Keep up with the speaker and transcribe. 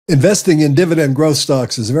Investing in dividend growth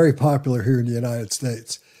stocks is very popular here in the United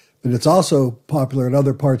States, but it's also popular in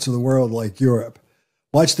other parts of the world like Europe.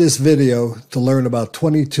 Watch this video to learn about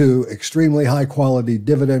 22 extremely high-quality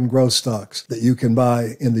dividend growth stocks that you can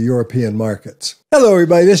buy in the European markets. Hello,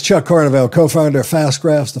 everybody. This is Chuck Carnevale, co-founder of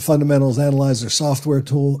FastGraphs, the fundamentals analyzer software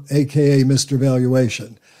tool, a.k.a. Mr.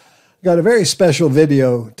 Valuation. Got a very special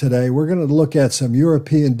video today. We're going to look at some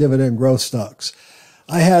European dividend growth stocks.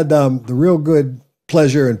 I had the real good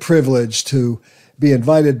pleasure and privilege to be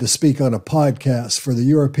invited to speak on a podcast for the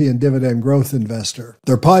European dividend growth investor.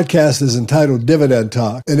 Their podcast is entitled Dividend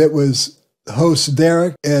Talk, and it was host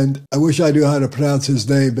Derek, and I wish I knew how to pronounce his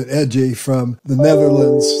name, but Edgy from the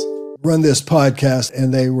Netherlands run this podcast,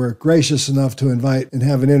 and they were gracious enough to invite and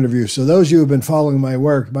have an interview. So those of you who have been following my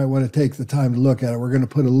work might want to take the time to look at it. We're going to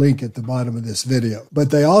put a link at the bottom of this video. But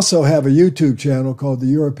they also have a YouTube channel called the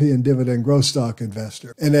European Dividend Growth Stock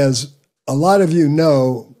Investor. And as a lot of you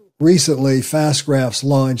know, recently, FastGraphs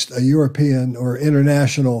launched a European or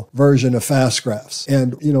international version of FastGraphs.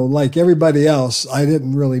 And, like everybody else, I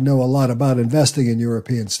didn't really know a lot about investing in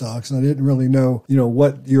European stocks. And I didn't really know,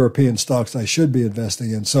 what European stocks I should be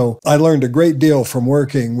investing in. So I learned a great deal from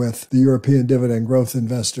working with the European Dividend Growth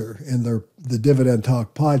Investor in the Dividend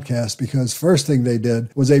Talk podcast, because first thing they did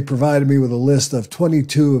was they provided me with a list of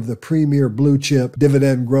 22 of the premier blue chip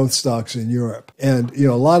dividend growth stocks in Europe. And,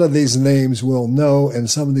 a lot of these names we'll know and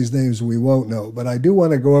some of these names we won't know. But I do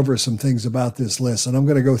want to go over some things about this list, and I'm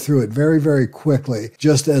going to go through it very, very quickly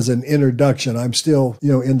just as an introduction. I'm still,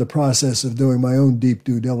 in the process of doing my own deep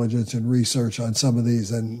due diligence and research on some of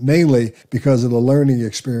these, and mainly because of the learning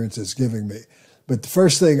experience it's giving me. But the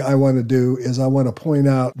first thing I want to do is I want to point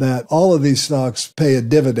out that all of these stocks pay a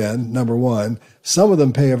dividend, number one. Some of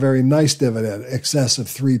them pay a very nice dividend, excess of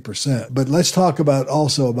 3%. But let's talk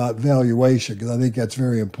also about valuation, because I think that's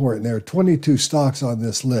very important. There are 22 stocks on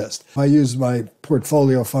this list. If I use my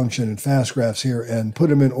portfolio function in FastGraphs here and put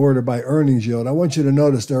them in order by earnings yield, I want you to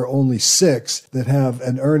notice there are only 6 that have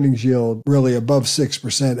an earnings yield really above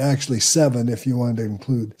 6%, actually 7 if you want to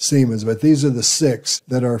include Siemens. But these are the 6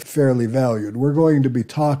 that are fairly valued. We're going to be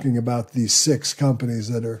talking about these 6 companies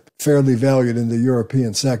that are fairly valued in the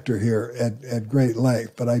European sector here at great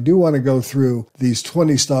length. But I do want to go through these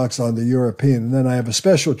 20 stocks on the European, and then I have a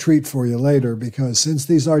special treat for you later, because since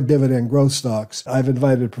these are dividend growth stocks, I've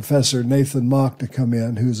invited Professor Nathan Mauck to come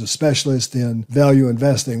in, who's a specialist in value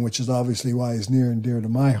investing, which is obviously why he's near and dear to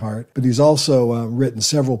my heart. But he's also written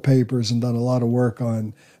several papers and done a lot of work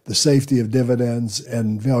on the safety of dividends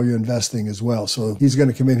and value investing as well. So he's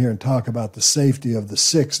going to come in here and talk about the safety of the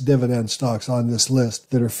 6 dividend stocks on this list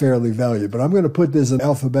that are fairly valued. But I'm going to put this in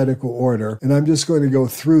alphabetical order, and I'm just going to go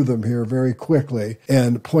through them here very quickly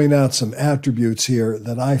and point out some attributes here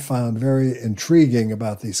that I found very intriguing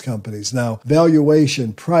about these companies. Now,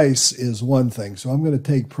 valuation, price is one thing. So I'm going to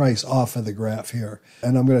take price off of the graph here,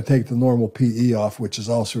 and I'm going to take the normal PE off, which is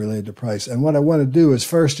also related to price. And what I want to do is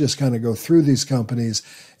first just kind of go through these companies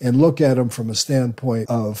and look at them from a standpoint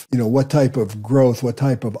of, what type of growth, what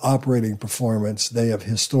type of operating performance they have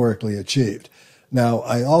historically achieved. Now,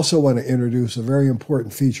 I also want to introduce a very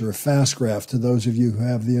important feature of FastGraph to those of you who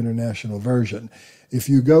have the international version. If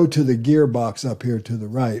you go to the gearbox up here to the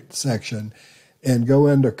right section and go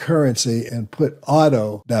into currency and put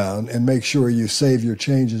auto down and make sure you save your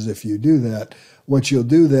changes if you do that, what you'll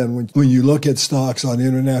do then when you look at stocks on the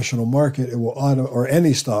international market, it will or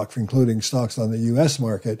any stock, including stocks on the U.S.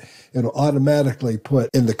 market, it'll automatically put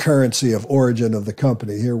in the currency of origin of the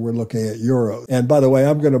company. Here we're looking at euro. And by the way,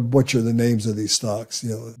 I'm going to butcher the names of these stocks.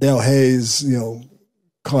 Delhaize,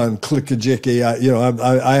 Koninklijke,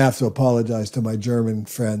 I have to apologize to my German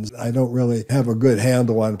friends. I don't really have a good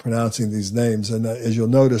handle on pronouncing these names. And as you'll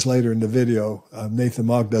notice later in the video, Nathan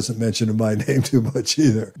Mauck doesn't mention my name too much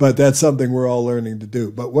either. But that's something we're all learning to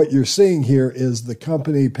do. But what you're seeing here is the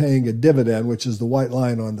company paying a dividend, which is the white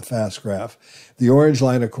line on the fast graph. The orange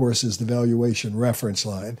line, of course, is the valuation reference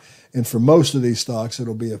line. And for most of these stocks,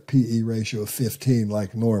 it'll be a PE ratio of 15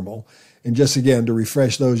 like normal. And just again, to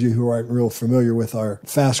refresh those of you who aren't real familiar with our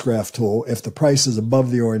fast graph tool, if the price is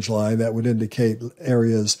above the orange line, that would indicate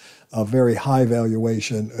areas of very high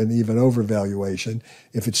valuation and even overvaluation.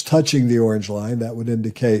 If it's touching the orange line, that would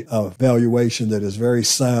indicate a valuation that is very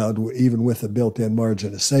sound, even with a built-in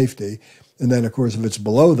margin of safety. And then, of course, if it's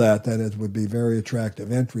below that, then it would be very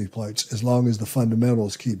attractive entry points as long as the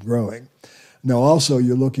fundamentals keep growing. Now, also,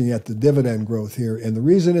 you're looking at the dividend growth here. And the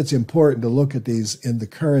reason it's important to look at these in the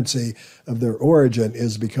currency of their origin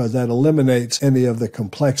is because that eliminates any of the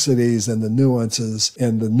complexities and the nuances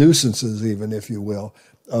and the nuisances, even, if you will,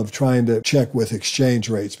 of trying to check with exchange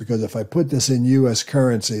rates, because if I put this in U.S.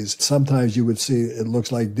 currencies, sometimes you would see it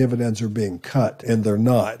looks like dividends are being cut, and they're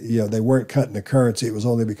not. They weren't cutting the currency. It was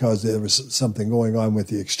only because there was something going on with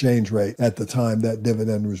the exchange rate at the time that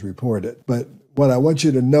dividend was reported. But what I want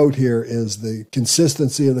you to note here is the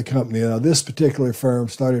consistency of the company. Now, this particular firm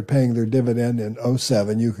started paying their dividend in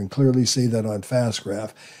 2007. You can clearly see that on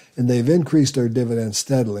FastGraph. And they've increased their dividend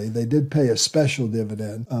steadily. They did pay a special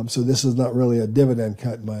dividend, so this is not really a dividend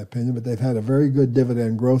cut in my opinion, but they've had a very good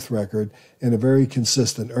dividend growth record and a very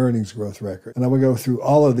consistent earnings growth record. And I'm going to go through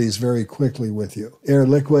all of these very quickly with you. Air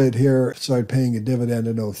Liquide here started paying a dividend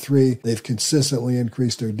in 2003. They've consistently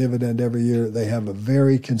increased their dividend every year. They have a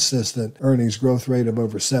very consistent earnings growth rate of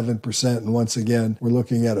over 7%. And once again, we're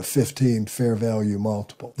looking at a 15 fair value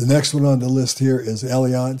multiple. The next one on the list here is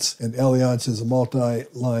Allianz. And Allianz is a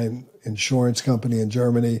multi-line insurance company in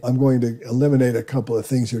Germany. I'm going to eliminate a couple of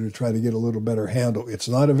things here to try to get a little better handle. It's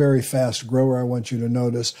not a very fast grower, I want you to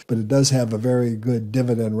notice, but it does have a very good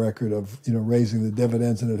dividend record of, raising the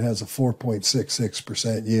dividends, and it has a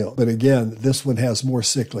 4.66% yield. But again, this one has more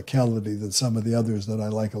cyclicality than some of the others that I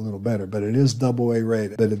like a little better, but it is AA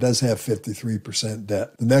rated, but it does have 53%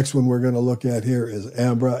 debt. The next one we're going to look at here is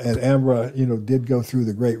Ambra, and Ambra, did go through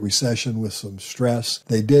the Great Recession with some stress.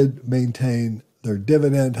 They did maintain their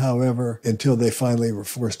dividend, however, until they finally were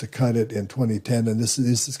forced to cut it in 2010. And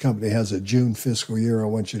this company has a June fiscal year, I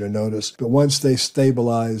want you to notice. But once they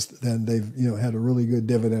stabilized, then they've had a really good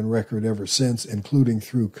dividend record ever since, including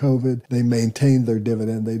through COVID. They maintained their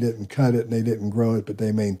dividend. They didn't cut it and they didn't grow it, but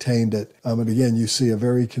they maintained it. And again, you see a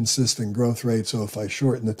very consistent growth rate. So if I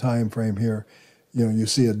shorten the time frame here, you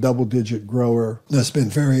see a double-digit grower that's been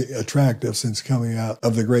very attractive since coming out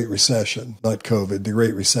of the Great Recession, not COVID, the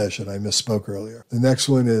Great Recession. I misspoke earlier. The next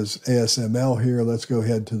one is ASML here. Let's go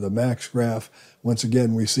ahead to the max graph. Once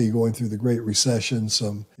again, we see going through the Great Recession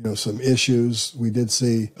some issues. We did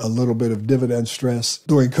see a little bit of dividend stress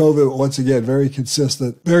during COVID. Once again, very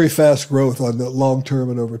consistent, very fast growth on the long term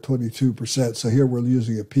at over 22%. So here we're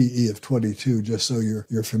using a PE of 22, just so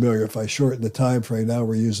you're familiar. If I shorten the time frame, now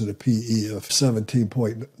we're using a PE of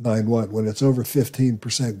 17.91. When it's over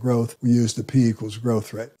 15% growth, we use the P equals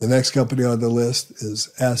growth rate. The next company on the list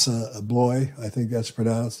is Assa Abloy. I think that's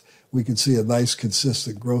pronounced. We can see a nice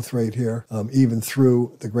consistent growth rate here, even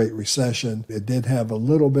through the Great Recession. It did have a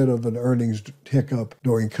little bit of an earnings hiccup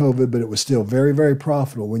during COVID, but it was still very, very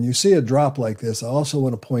profitable. When you see a drop like this, I also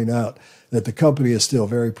want to point out that the company is still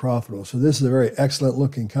very profitable. So this is a very excellent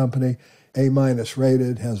looking company. A-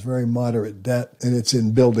 rated, has very moderate debt, and it's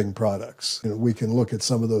in building products. We can look at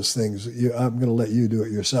some of those things. I'm going to let you do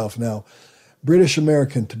it yourself now. British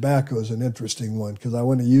American Tobacco is an interesting one because I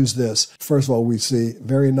want to use this. First of all, we see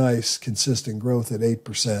very nice, consistent growth at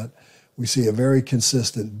 8%. We see a very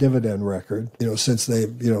consistent dividend record, since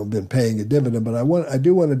they've, been paying a dividend. But I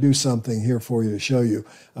do want to do something here for you to show you.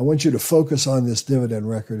 I want you to focus on this dividend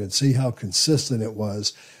record and see how consistent it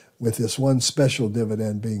was with this one special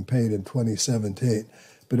dividend being paid in 2017.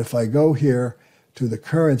 But if I go here to the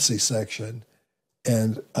currency section,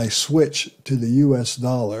 and I switch to the U.S.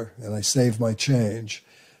 dollar and I save my change,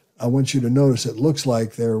 I want you to notice it looks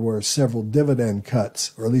like there were several dividend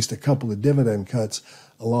cuts, or at least a couple of dividend cuts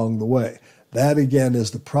along the way. That, again,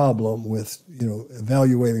 is the problem with,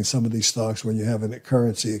 evaluating some of these stocks when you have a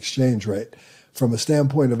currency exchange rate. From a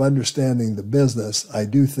standpoint of understanding the business, I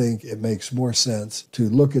do think it makes more sense to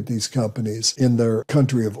look at these companies in their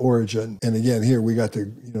country of origin. And again, here we got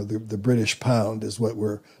the British pound is what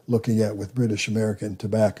we're looking at with British American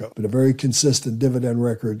Tobacco, but a very consistent dividend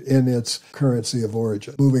record in its currency of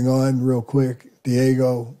origin. Moving on real quick,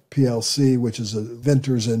 Diageo PLC, which is a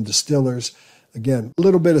vintners and distillers. Again, a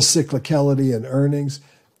little bit of cyclicality in earnings.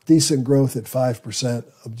 Decent growth at 5%,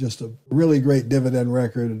 of just a really great dividend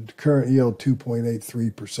record, current yield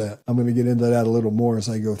 2.83%. I'm going to get into that a little more as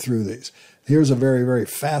I go through these. Here's a very, very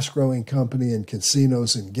fast-growing company in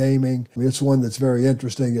casinos and gaming. It's one that's very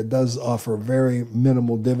interesting. It does offer very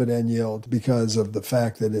minimal dividend yield because of the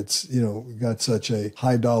fact that it's, got such a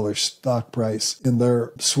high dollar stock price in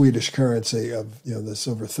their Swedish currency of, this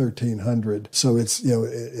over 1,300. So it's,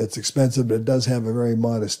 it's expensive, but it does have a very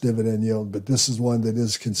modest dividend yield. But this is one that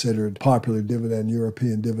is considered popular dividend,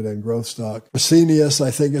 European dividend growth stock. Fresenius, I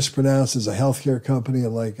think it's pronounced, as a healthcare company,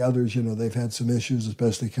 and like others, they've had some issues,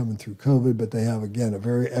 especially coming through COVID. But they have, again, a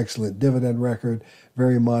very excellent dividend record,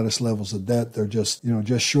 very modest levels of debt. They're just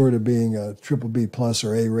short of being a BBB plus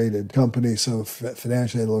or A-rated company. So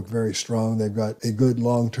financially, they look very strong. They've got a good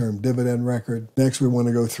long-term dividend record. Next, we want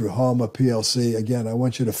to go through Halma PLC. Again, I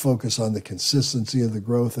want you to focus on the consistency of the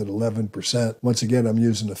growth at 11%. Once again, I'm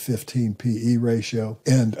using a 15 PE ratio.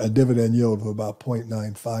 And and a dividend yield of about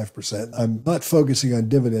 0.95%. I'm not focusing on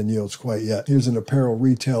dividend yields quite yet. Here's an apparel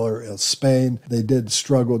retailer in Spain. They did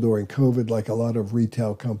struggle during COVID like a lot of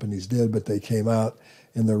retail companies did, but they came out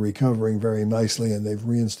and they're recovering very nicely, and they've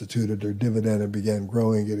reinstituted their dividend and began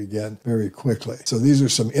growing it again very quickly. So these are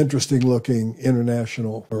some interesting looking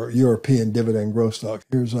international or European dividend growth stocks.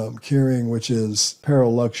 Here's Kering, which is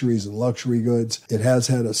apparel, luxuries, and luxury goods. It has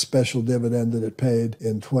had a special dividend that it paid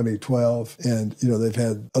in 2012, and they've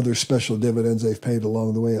had other special dividends they've paid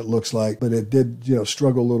along the way, it looks like, but it did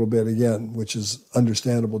struggle a little bit again, which is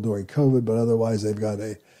understandable during COVID, but otherwise they've got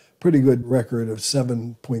a pretty good record of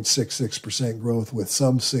 7.66% growth with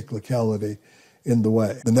some cyclicality in the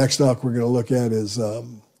way. The next stock we're going to look at is,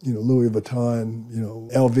 Louis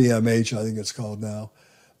Vuitton, LVMH, I think it's called now,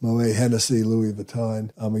 Moet Hennessy, Louis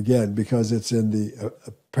Vuitton. Again, because it's in the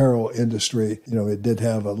apparel industry, it did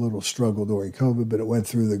have a little struggle during COVID, but it went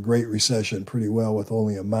through the Great Recession pretty well with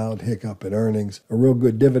only a mild hiccup in earnings. A real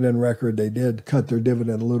good dividend record. They did cut their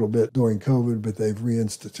dividend a little bit during COVID, but they've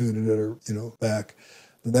reinstituted it, back.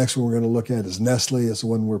 The next one we're going to look at is Nestle. It's the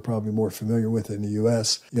one we're probably more familiar with in the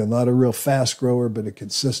U.S. Not a real fast grower, but a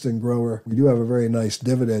consistent grower. We do have a very nice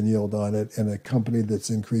dividend yield on it and a company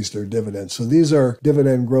that's increased their dividends. So these are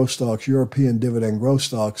dividend growth stocks, European dividend growth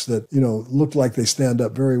stocks that, look like they stand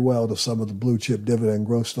up very well to some of the blue chip dividend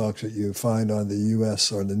growth stocks that you find on the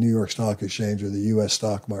U.S. or the New York Stock Exchange or the U.S.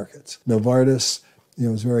 stock markets. Novartis,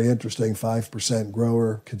 is very interesting, 5%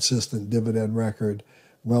 grower, consistent dividend record.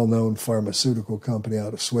 Well-known pharmaceutical company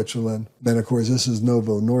out of Switzerland. Then, of course, this is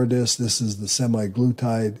Novo Nordisk. This is the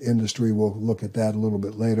semi-glutide industry. We'll look at that a little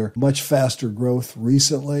bit later. Much faster growth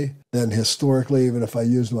recently than historically. Even if I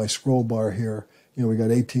use my scroll bar here, we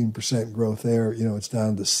got 18% growth there. It's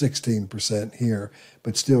down to 16% here,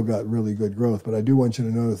 but still got really good growth. But I do want you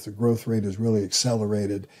to know that the growth rate has really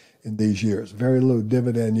accelerated in these years. Very low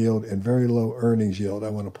dividend yield and very low earnings yield. I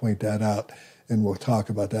want to point that out, and we'll talk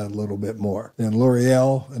about that a little bit more. Then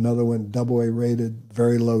L'Oreal, another one, AA rated,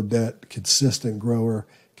 very low debt, consistent grower,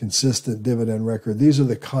 consistent dividend record. These are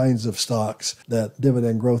the kinds of stocks that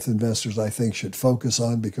dividend growth investors, I think, should focus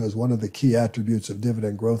on, because one of the key attributes of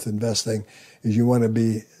dividend growth investing is you want to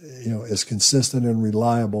be, as consistent and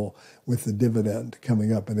reliable with the dividend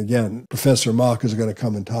coming up. And again, Professor Mauck is going to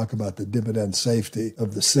come and talk about the dividend safety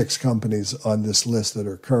of the 6 companies on this list that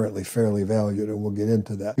are currently fairly valued, and we'll get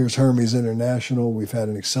into that. Here's Hermes International. We've had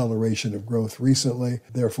an acceleration of growth recently,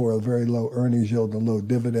 therefore a very low earnings yield and low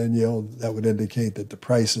dividend yield. That would indicate that the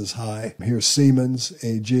price is high. Here's Siemens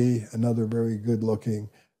AG, another very good-looking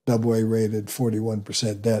AA rated,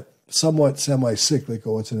 41% debt, somewhat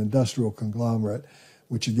semi-cyclical. It's an industrial conglomerate,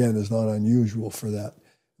 which again is not unusual for that.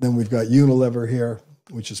 Then we've got Unilever here,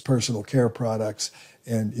 which is personal care products.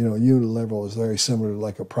 And, Unilever is very similar to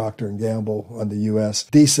like a Procter & Gamble on the U.S.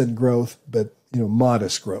 Decent growth, but,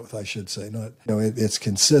 modest growth, I should say. Not, it's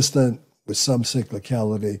consistent with some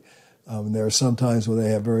cyclicality. There are some times where they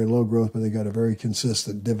have very low growth, but they got a very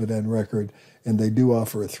consistent dividend record, and they do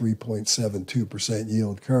offer a 3.72%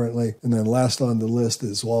 yield currently. And then last on the list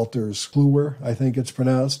is Wolters Kluwer, I think it's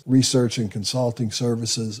pronounced, research and consulting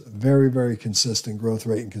services, very, very consistent growth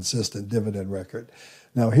rate and consistent dividend record.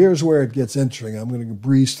 Now, here's where it gets interesting. I'm going to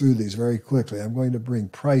breeze through these very quickly. I'm going to bring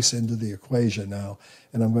price into the equation now,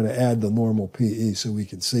 and I'm going to add the normal PE so we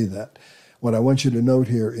can see that. What I want you to note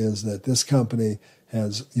here is that this company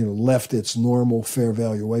has, left its normal fair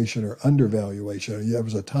valuation or undervaluation. There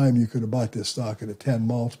was a time you could have bought this stock at a 10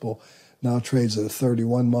 multiple, now trades at a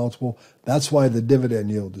 31 multiple. That's why the dividend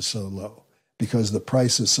yield is so low, because the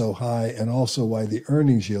price is so high, and also why the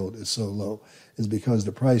earnings yield is so low is because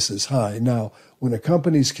the price is high. Now, when a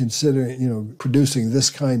company's considering, producing this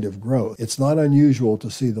kind of growth, it's not unusual to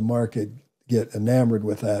see the market get enamored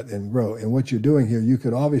with that and grow. And what you're doing here, you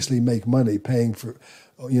could obviously make money paying for,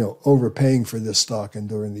 overpaying for this stock and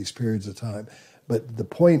during these periods of time. But the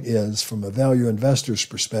point is, from a value investor's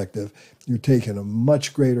perspective, you're taking a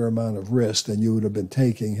much greater amount of risk than you would have been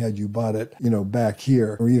taking had you bought it, back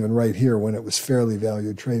here or even right here when it was fairly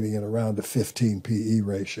valued, trading at around a 15 PE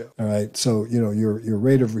ratio. All right. So, your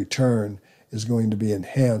rate of return is going to be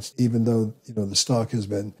enhanced, even though, the stock has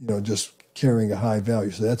been, just carrying a high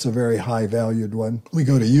value. So that's a very high valued one. We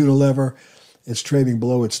go to Unilever. It's trading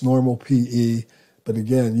below its normal PE. But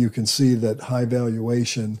again, you can see that high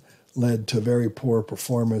valuation led to very poor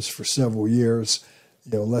performance for several years,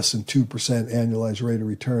 less than 2% annualized rate of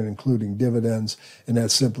return, including dividends. And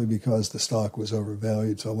that's simply because the stock was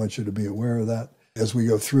overvalued. So I want you to be aware of that. As we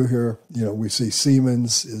go through here, we see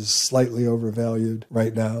Siemens is slightly overvalued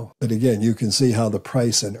right now. But again, you can see how the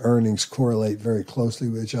price and earnings correlate very closely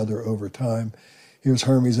with each other over time. Here's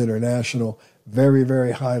Hermes International, Very,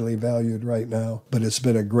 very highly valued right now, but it's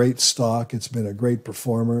been a great stock. It's been a great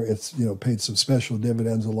performer. It's, paid some special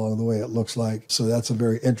dividends along the way, it looks like. So that's a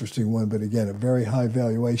very interesting one. But again, a very high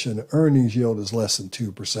valuation. The earnings yield is less than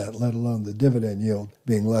 2%, let alone the dividend yield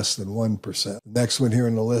being less than 1%. The next one here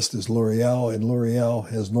on the list is L'Oreal, and L'Oreal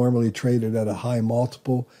has normally traded at a high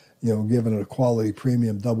multiple, given it a quality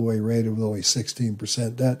premium, AA rated with only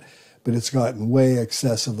 16% debt, but it's gotten way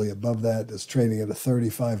excessively above that. It's trading at a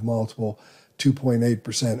 35 multiple,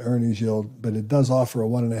 2.8% earnings yield, but it does offer a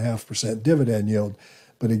 1.5% dividend yield.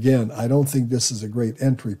 But again, I don't think this is a great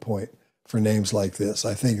entry point for names like this.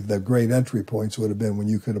 I think the great entry points would have been when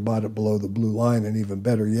you could have bought it below the blue line, and even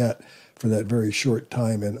better yet, for that very short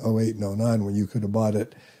time in 08 and 09 when you could have bought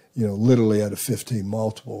it, literally at a 15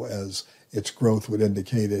 multiple, as its growth would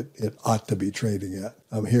indicate it ought to be trading at.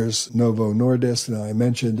 Here's Novo Nordisk. Now, I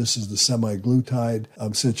mentioned this is the semi-glutide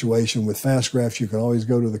situation. With Fast Graphs, you can always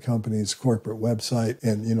go to the company's corporate website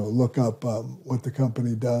and, look up what the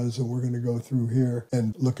company does. And we're going to go through here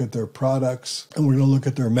and look at their products. And we're going to look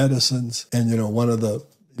at their medicines. And, one of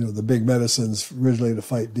the big medicines originally to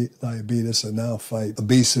fight diabetes and now fight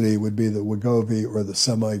obesity would be the Wegovy, or the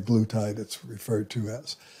semi-glutide it's referred to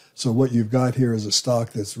as. So what you've got here is a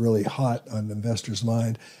stock that's really hot on the investor's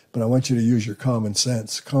mind, but I want you to use your common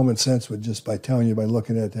sense. Common sense would just, by telling you, by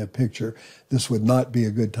looking at that picture, this would not be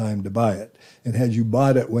a good time to buy it. And had you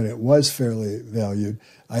bought it when it was fairly valued,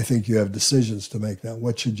 I think you have decisions to make now.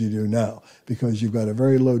 What should you do now? Because you've got a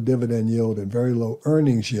very low dividend yield and very low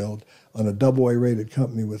earnings yield on a AA rated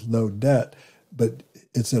company with no debt, but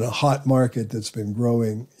it's in a hot market that's been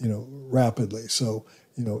growing, rapidly. So,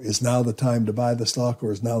 is now the time to buy the stock,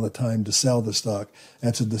 or is now the time to sell the stock?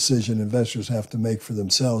 That's a decision investors have to make for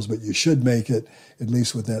themselves, but you should make it at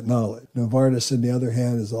least with that knowledge. Novartis, on the other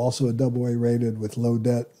hand, is also a AA rated with low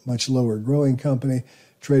debt, much lower growing company,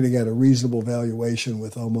 trading at a reasonable valuation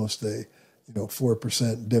with almost a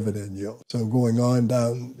 4% dividend yield. So going on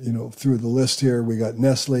down, through the list here, we got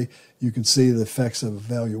Nestle. You can see the effects of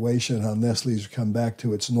valuation, how Nestle's come back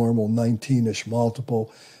to its normal 19-ish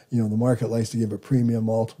multiple. The market likes to give a premium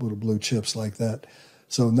multiple to blue chips like that.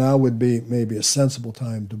 So now would be maybe a sensible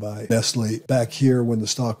time to buy Nestle. Back here, when the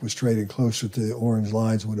stock was trading closer to the orange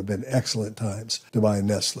lines, would have been excellent times to buy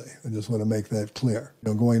Nestle. I just want to make that clear.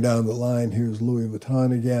 Going down the line, here's Louis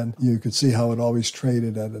Vuitton again. You could see how it always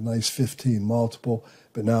traded at a nice 15 multiple.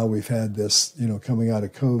 But now we've had this, coming out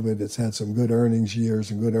of COVID, it's had some good earnings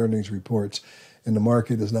years and good earnings reports. And the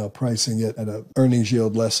market is now pricing it at an earnings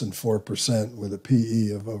yield less than 4% with a PE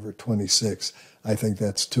of over 26. I think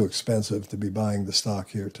that's too expensive to be buying the stock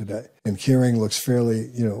here today. And Kering looks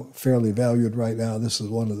fairly valued right now. This is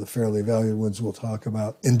one of the fairly valued ones we'll talk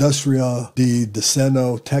about. Industria di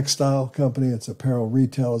Deceno Textile Company. It's apparel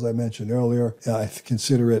retail, as I mentioned earlier. I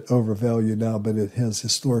consider it overvalued now, but it has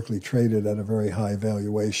historically traded at a very high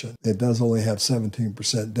valuation. It does only have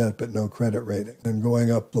 17% debt, but no credit rating. And going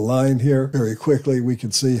up the line here, very quickly, we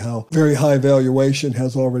can see how very high valuation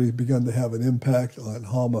has already begun to have an impact on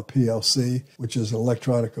Halma PLC, which is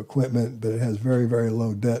electronic equipment, but it has very, very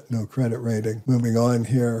low debt, no credit rating. Moving on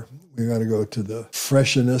here, we're going to go to the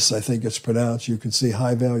Freshness, I think it's pronounced. You can see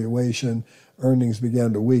high valuation. Earnings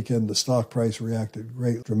began to weaken. The stock price reacted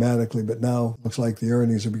dramatically, but now looks like the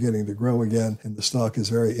earnings are beginning to grow again, and the stock is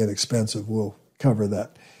very inexpensive. We'll cover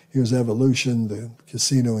that. Here's Evolution, the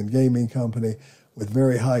casino and gaming company, with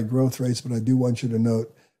very high growth rates, but I do want you to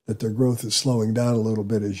note that their growth is slowing down a little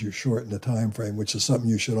bit as you shorten the time frame, which is something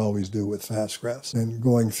you should always do with fast graphs. And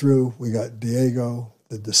going through, we got Diageo,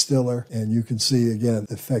 the distiller, and you can see again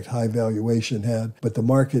the effect high valuation had. But the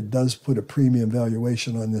market does put a premium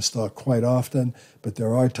valuation on this stock quite often, but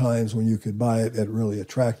there are times when you could buy it at really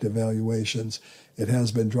attractive valuations. It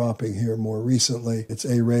has been dropping here more recently. It's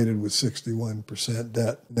A-rated with 61%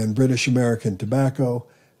 debt. Then British American Tobacco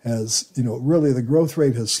has, really the growth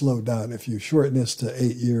rate has slowed down. If you shorten this to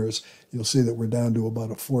 8 years, you'll see that we're down to about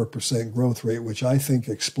a 4% growth rate, which I think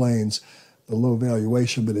explains the low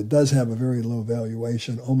valuation, but it does have a very low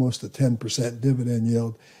valuation, almost a 10% dividend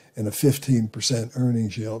yield and a 15%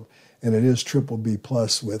 earnings yield. And it is BBB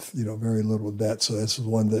plus with, very little debt. So this is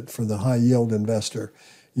one that for the high yield investor,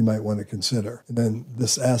 you might want to consider. And then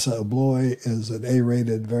this Assa Abloy is an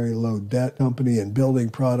A-rated, very low debt company in building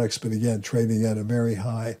products, but again, trading at a very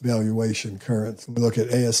high valuation current. When we look at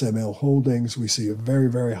ASML Holdings, we see a very,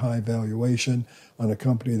 very high valuation on a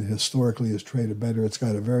company that historically has traded better. It's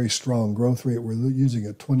got a very strong growth rate. We're using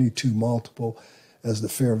a 22 multiple as the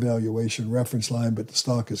fair valuation reference line, but the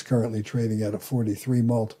stock is currently trading at a 43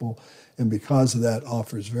 multiple. and because of that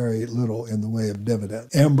offers very little in the way of dividend.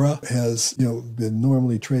 Ambra has been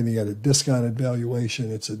normally trading at a discounted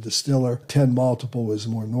valuation. It's a distiller. 10 multiple is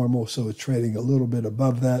more normal, so it's trading a little bit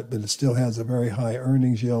above that, but it still has a very high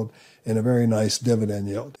earnings yield and a very nice dividend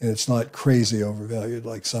yield. And it's not crazy overvalued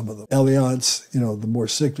like some of them. Allianz, the more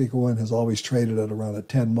cyclical one, has always traded at around a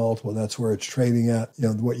 10 multiple. That's where it's trading at.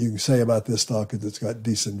 What you can say about this stock is it's got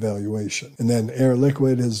decent valuation. And then Air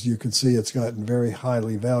Liquide, as you can see, it's gotten very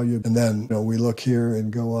highly valued. And then we look here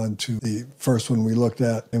and go on to the first one we looked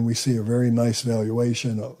at, and we see a very nice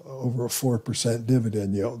valuation, over a 4%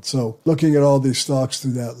 dividend yield. So looking at all these stocks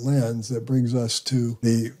through that lens, that brings us to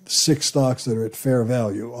the 6 stocks that are at fair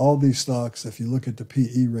value. All these stocks, if you look at the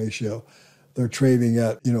PE ratio, they're trading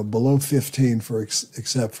at below 15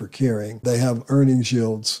 except for Kering. They have earnings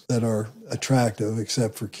yields that are attractive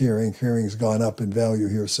except for Kering. Kering's gone up in value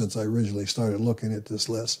here since I originally started looking at this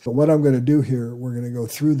list. But what I'm going to do here, we're going to go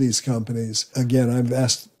through these companies. Again, I've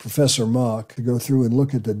asked Professor Mauck to go through and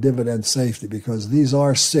look at the dividend safety, because these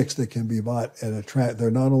are 6 that can be bought at attract.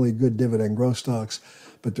 They're not only good dividend growth stocks,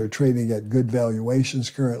 but they're trading at good valuations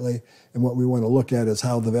currently. And what we want to look at is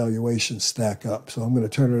how the valuations stack up. So I'm going to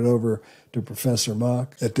turn it over to Professor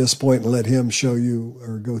Mauck at this point and let him show you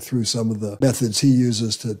or go through some of the methods he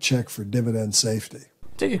uses to check for dividend safety.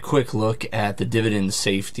 Take a quick look at the dividend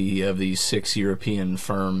safety of these 6 European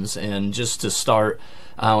firms. And just to start,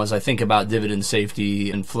 as I think about dividend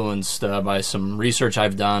safety, influenced by some research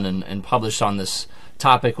I've done and published on this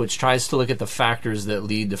topic, which tries to look at the factors that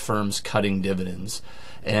lead to firms cutting dividends.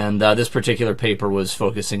 And this particular paper was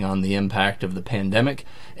focusing on the impact of the pandemic.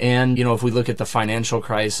 And, if we look at the financial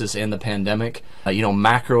crisis and the pandemic,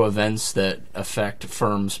 macro events that affect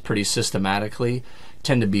firms pretty systematically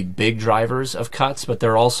tend to be big drivers of cuts, but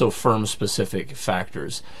they're also firm-specific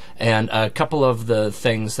factors. And a couple of the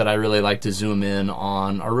things that I really like to zoom in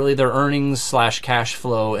on are really their earnings/cash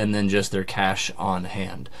flow, and then just their cash on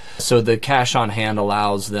hand. So the cash on hand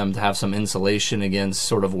allows them to have some insulation against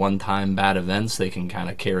sort of one-time bad events. They can kind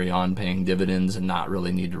of carry on paying dividends and not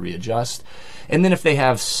really need to readjust. And then if they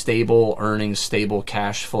have stable earnings, stable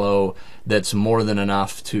cash flow that's more than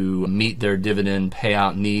enough to meet their dividend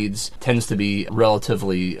payout needs, tends to be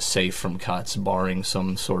relatively safe from cuts, barring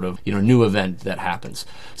some sort of new event that happens.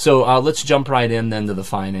 So let's jump right in then to the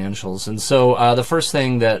financials. And so the first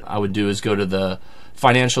thing that I would do is go to the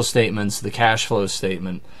financial statements, the cash flow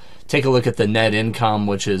statement, take a look at the net income,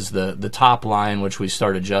 which is the top line, which we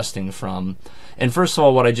start adjusting from. And first of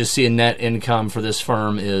all, what I just see in net income for this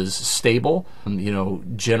firm is stable,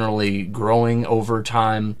 generally growing over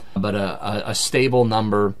time, but a stable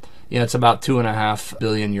number. It's about 2.5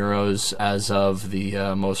 billion euros as of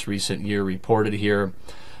the most recent year reported here.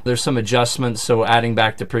 There's some adjustments, so adding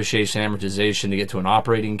back depreciation and amortization to get to an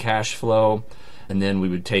operating cash flow. And then we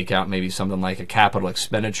would take out maybe something like a capital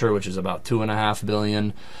expenditure, which is about 2.5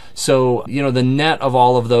 billion. So, the net of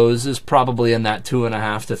all of those is probably in that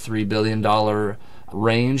 $2.5 to $3 billion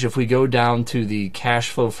range. If we go down to the cash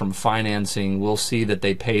flow from financing, we'll see that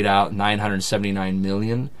they paid out 979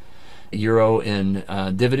 million euro in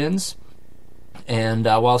dividends. And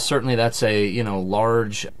while certainly that's a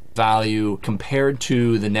large value compared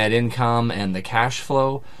to the net income and the cash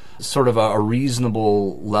flow, sort of a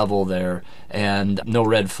reasonable level there, and no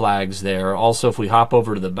red flags there. Also, if we hop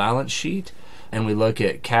over to the balance sheet and we look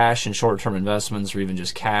at cash and short-term investments, or even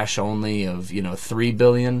just cash only of 3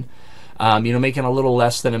 billion, making a little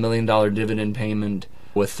less than $1 million dividend payment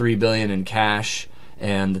with 3 billion in cash,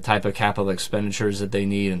 and the type of capital expenditures that they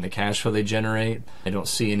need and the cash flow they generate, I don't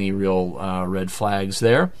see any real red flags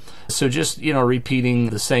there. So just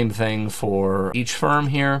repeating the same thing for each firm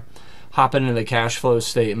here. Hop into the cash flow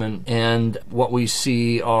statement, and what we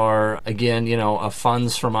see are, again, a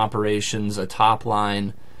funds from operations, a top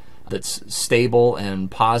line that's stable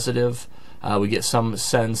and positive. We get some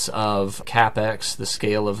sense of CapEx, the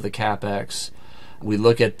scale of the CapEx. We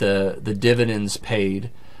look at the dividends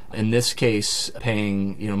paid. In this case,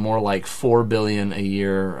 paying more like 4 billion a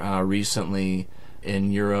year recently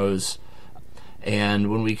in euros.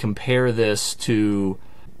 And when we compare this to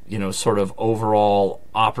sort of overall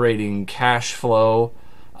operating cash flow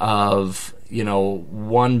of,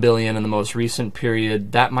 1 billion in the most recent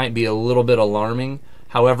period, that might be a little bit alarming.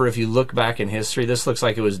 However, if you look back in history, this looks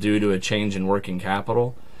like it was due to a change in working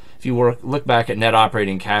capital. If you look back at net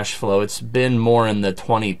operating cash flow, it's been more in the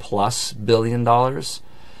 $20+ billion.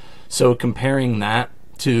 So comparing that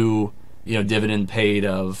to, dividend paid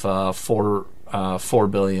of 4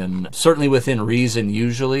 billion, certainly within reason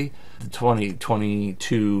usually. The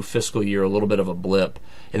 2022 fiscal year, a little bit of a blip.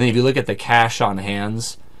 And then if you look at the cash on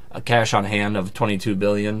hands, a cash on hand of 22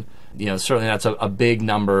 billion. Certainly that's a big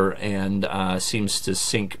number, and seems to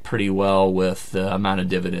sync pretty well with the amount of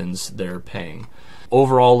dividends they're paying.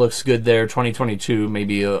 Overall looks good there. 2022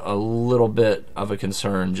 maybe a little bit of a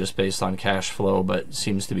concern just based on cash flow, but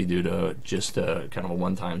seems to be due to just a kind of a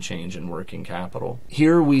one-time change in working capital.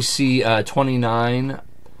 Here we see 29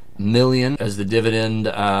 million as the dividend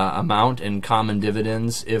amount in common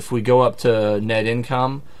dividends. If we go up to net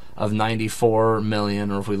income of 94 million,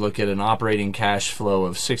 or if we look at an operating cash flow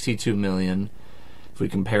of 62 million, if we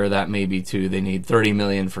compare that maybe to they need 30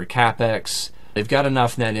 million for capex, they've got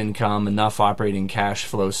enough net income, enough operating cash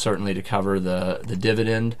flow certainly to cover the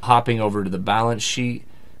dividend. Hopping over to the balance sheet,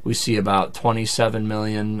 we see about 27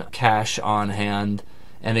 million cash on hand,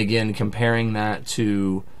 and again comparing that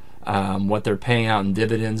to what they're paying out in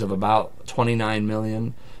dividends of about 29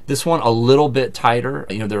 million. This one a little bit tighter.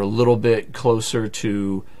 They're a little bit closer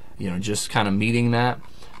to just kind of meeting that,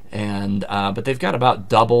 and but they've got about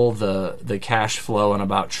double the cash flow and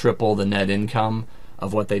about triple the net income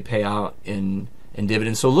of what they pay out in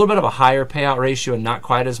dividends. So a little bit of a higher payout ratio and not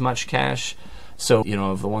quite as much cash. So,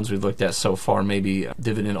 of the ones we've looked at so far, maybe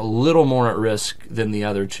dividend a little more at risk than the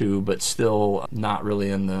other two, but still not really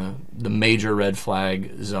in the major red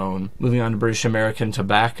flag zone. Moving on to British American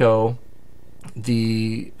Tobacco,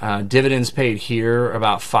 the dividends paid here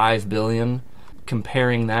about 5 billion,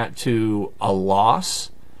 comparing that to a loss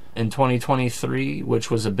in 2023, which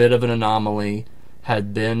was a bit of an anomaly,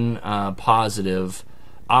 had been positive.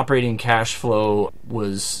 Operating cash flow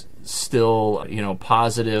was still,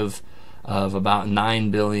 positive of about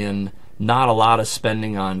 9 billion. Not a lot of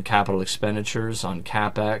spending on capital expenditures, on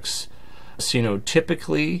capex. So,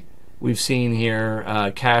 typically we've seen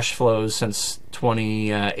here cash flows since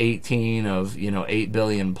 2018 of 8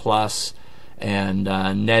 billion plus, and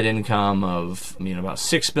net income of about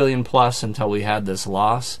 6 billion plus until we had this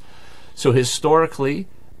loss. So historically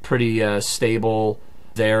pretty stable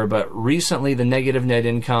there, but recently the negative net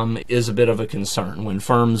income is a bit of a concern. When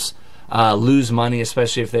firms lose money,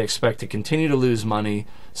 especially if they expect to continue to lose money,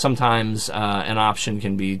 sometimes an option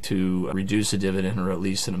can be to reduce a dividend, or at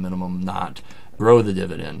least at a minimum not grow the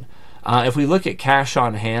dividend. If we look at cash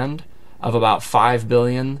on hand of about 5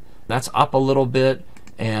 billion, that's up a little bit,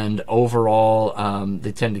 and overall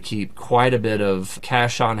they tend to keep quite a bit of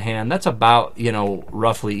cash on hand. That's about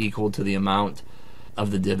roughly equal to the amount of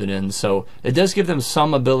the dividend, so it does give them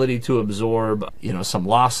some ability to absorb some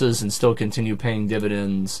losses and still continue paying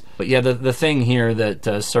dividends. But yeah, the thing here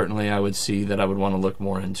that certainly I would see that I would want to look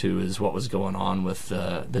more into is what was going on with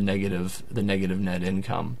the negative net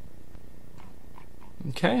income.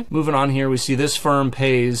 Okay, moving on here, we see this firm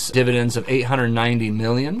pays dividends of 890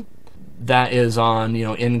 million. That is on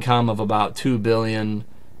income of about 2 billion,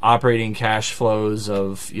 operating cash flows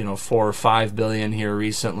of 4 or 5 billion here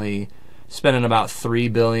recently, spending about 3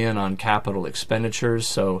 billion on capital expenditures.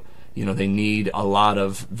 So they need a lot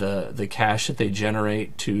of the cash that they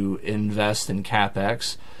generate to invest in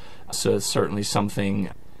capex. So it's certainly something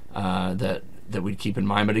that we'd keep in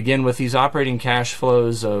mind. But again, with these operating cash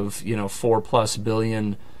flows of 4+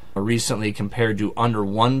 billion recently compared to under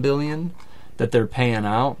 1 billion that they're paying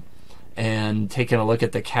out, and taking a look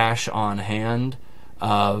at the cash on hand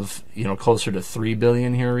of closer to 3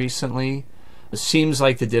 billion here recently, it seems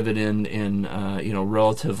like the dividend in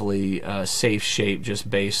relatively safe shape, just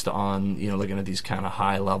based on looking at these kind of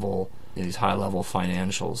high level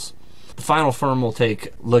financials. The final firm we'll take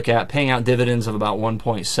a look at, paying out dividends of about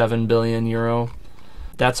 1.7 billion euro.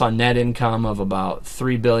 That's on net income of about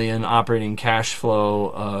 3 billion, operating cash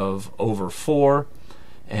flow of over 4,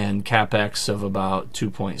 and capex of about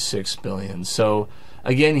 2.6 billion. So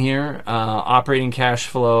again here, operating cash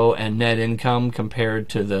flow and net income compared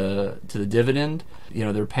to the dividend,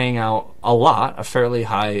 they're paying out a lot, a fairly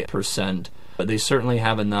high percent, but they certainly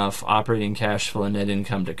have enough operating cash flow and net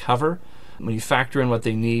income to cover. When you factor in what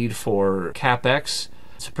they need for capex,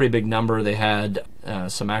 it's a pretty big number. They had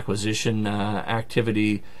some acquisition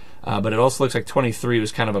activity, but it also looks like 23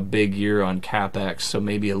 was kind of a big year on capex, so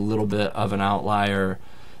maybe a little bit of an outlier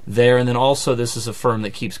there. And then also, this is a firm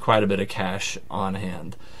that keeps quite a bit of cash on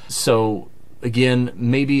hand. So again,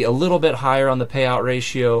 maybe a little bit higher on the payout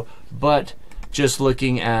ratio, but just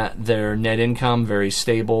looking at their net income, very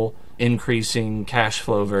stable, increasing, cash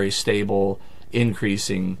flow very stable,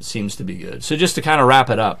 increasing, seems to be good. So just to kind of wrap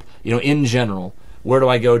it up, in general, where do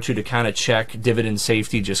I go to kind of check dividend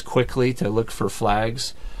safety just quickly to look for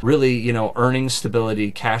flags? Really, earnings stability,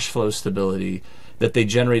 cash flow stability. that they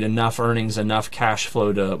generate enough earnings, enough cash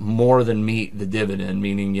flow to more than meet the dividend,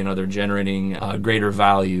 meaning, they're generating greater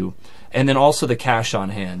value. And then also the cash on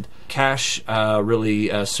hand. Cash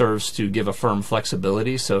really serves to give a firm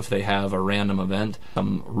flexibility. So if they have a random event,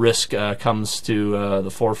 some risk comes to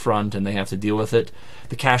the forefront and they have to deal with it,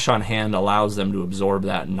 the cash on hand allows them to absorb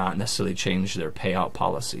that and not necessarily change their payout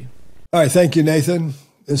policy. All right, thank you, Nathan.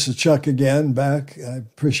 This is Chuck again, back. I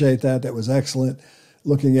appreciate that. That was excellent.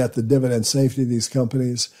 Looking at the dividend safety of these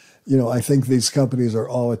companies, I think these companies are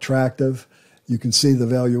all attractive. You can see the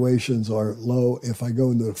valuations are low. If I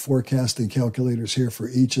go into the forecasting calculators here for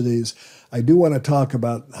each of these, I do want to talk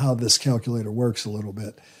about how this calculator works a little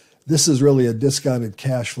bit. This is really a discounted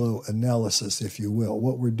cash flow analysis, if you will.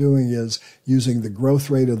 What we're doing is using the growth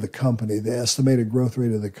rate of the company, the estimated growth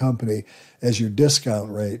rate of the company as your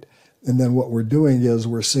discount rate. And then what we're doing is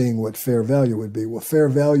we're seeing what fair value would be. Well, fair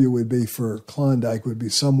value would be for Klondike would be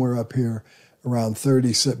somewhere up here around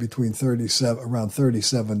around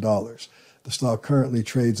 $37. The stock currently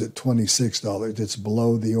trades at $26. It's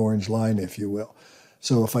below the orange line, if you will.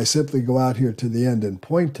 So if I simply go out here to the end and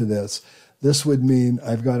point to this, this would mean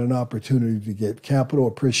I've got an opportunity to get capital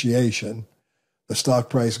appreciation, the stock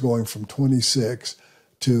price going from 26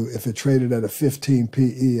 to, if it traded at a 15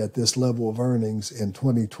 PE at this level of earnings in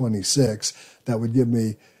 2026, that would give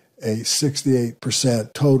me a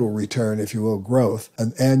 68% total return, if you will, growth,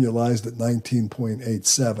 and annualized at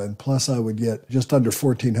 19.87. Plus, I would get just under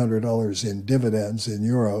 $1,400 in dividends in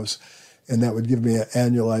euros, and that would give me an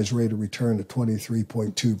annualized rate of return of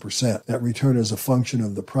 23.2%. That return is a function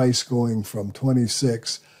of the price going from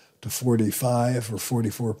 26 to 45 or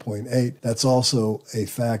 44.8. That's also a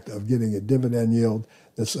fact of getting a dividend yield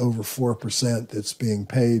that's over 4% that's being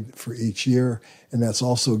paid for each year, and that's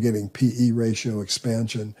also getting PE ratio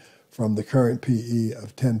expansion from the current PE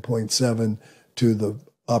of 10.7 to the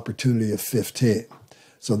opportunity of 15.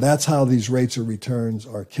 So that's how these rates of returns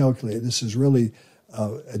are calculated. This is really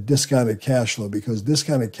a discounted cash flow, because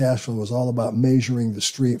discounted cash flow is all about measuring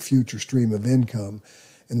the future stream of income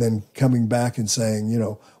and then coming back and saying,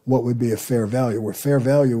 what would be a fair value, where fair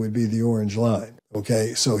value would be the orange line.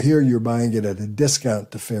 Okay, so here you're buying it at a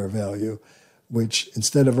discount to fair value, which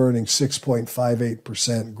instead of earning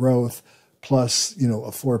 6.58% growth plus, a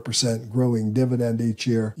 4% growing dividend each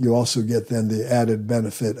year, you also get then the added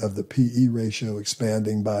benefit of the PE ratio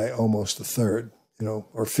expanding by almost a third,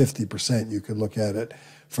 or 50%. You could look at it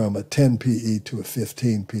from a 10 PE to a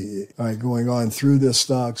 15 PE. All right, going on through this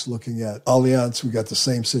stocks, looking at Allianz, we got the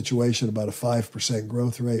same situation, about a 5%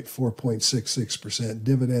 growth rate, 4.66%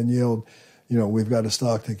 dividend yield. We've got a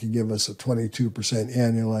stock that can give us a 22%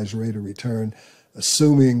 annualized rate of return,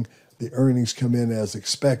 assuming the earnings come in as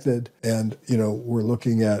expected. And, we're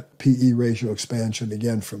looking at PE ratio expansion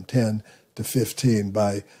again from 10 to 15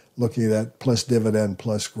 by looking at that plus dividend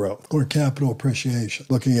plus growth or capital appreciation.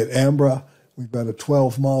 Looking at Ambra, we've got a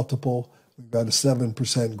 12 multiple. We've got a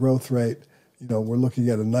 7% growth rate. We're looking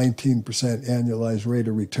at a 19% annualized rate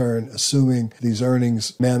of return, assuming these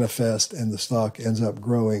earnings manifest and the stock ends up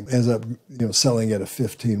selling at a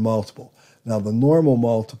 15 multiple. Now, the normal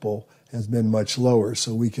multiple has been much lower,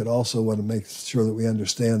 so we could also want to make sure that we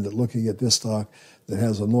understand that looking at this stock that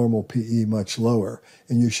has a normal PE much lower,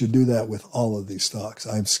 and you should do that with all of these stocks.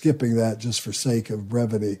 I'm skipping that just for sake of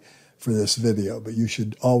brevity for this video, but you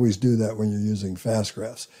should always do that when you're using fast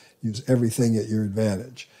graphs. Use everything at your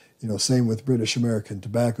advantage. Same with British American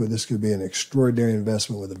Tobacco. This could be an extraordinary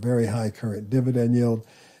investment with a very high current dividend yield.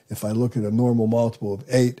 If I look at a normal multiple of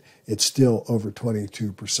 8, it's still over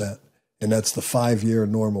 22%. And that's the 5-year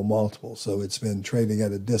normal multiple. So it's been trading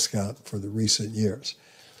at a discount for the recent years.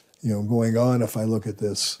 Going on, if I look at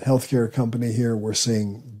this healthcare company here, we're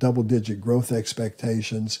seeing double-digit growth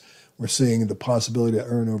expectations. We're seeing the possibility to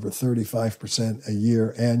earn over 35% a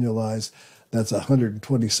year annualized. That's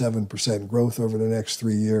 127% growth over the next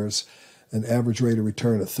 3 years, an average rate of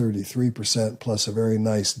return of 33%, plus a very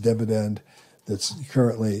nice dividend that's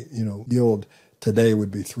currently, yield today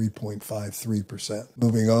would be 3.53%.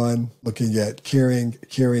 Moving on, looking at Kering.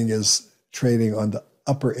 Kering is trading on the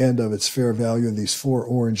upper end of its fair value, and these 4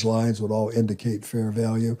 orange lines would all indicate fair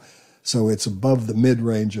value. So it's above the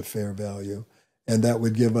mid-range of fair value. And that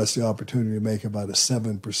would give us the opportunity to make about a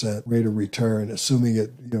 7% rate of return, assuming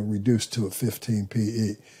it reduced to a 15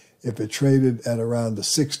 PE. If it traded at around the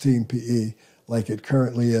 16 PE, like it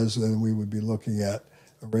currently is, then we would be looking at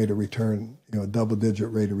a rate of return, a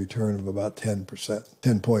double-digit rate of return of about 10%,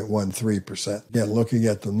 10.13%. Again, looking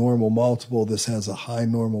at the normal multiple, this has a high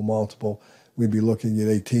normal multiple. We'd be looking at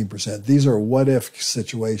 18%. These are what-if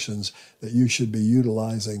situations that you should be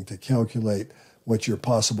utilizing to calculate what your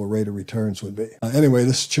possible rate of returns would be. Anyway,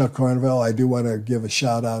 this is Chuck Carnevale. I do want to give a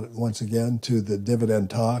shout out once again to the Dividend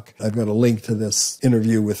Talk. I've got a link to this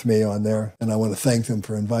interview with me on there, and I want to thank them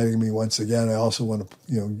for inviting me once again. I also want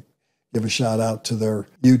to, give a shout out to their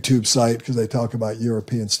YouTube site because they talk about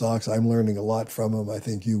European stocks. I'm learning a lot from them. I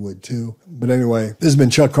think you would too. But anyway, this has been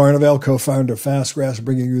Chuck Carnevale, co-founder of FastGraphs,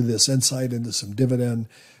 bringing you this insight into some dividend,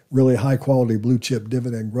 really high quality blue chip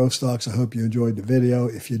dividend growth stocks. I hope you enjoyed the video.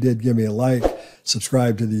 If you did, give me a like,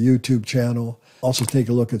 subscribe to the YouTube channel. Also take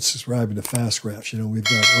a look at subscribing to FastGraphs. We've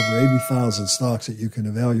got over 80,000 stocks that you can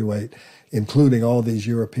evaluate, including all these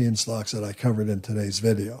European stocks that I covered in today's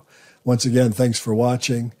video. Once again, thanks for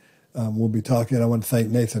watching. We'll be talking. I want to thank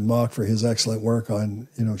Nathan Mauck for his excellent work on,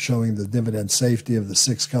 showing the dividend safety of the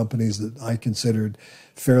 6 companies that I considered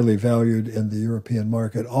fairly valued in the European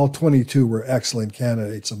market. All 22 were excellent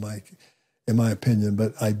candidates in my opinion,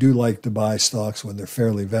 but I do like to buy stocks when they're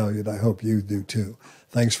fairly valued. I hope you do too.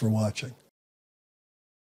 Thanks for watching.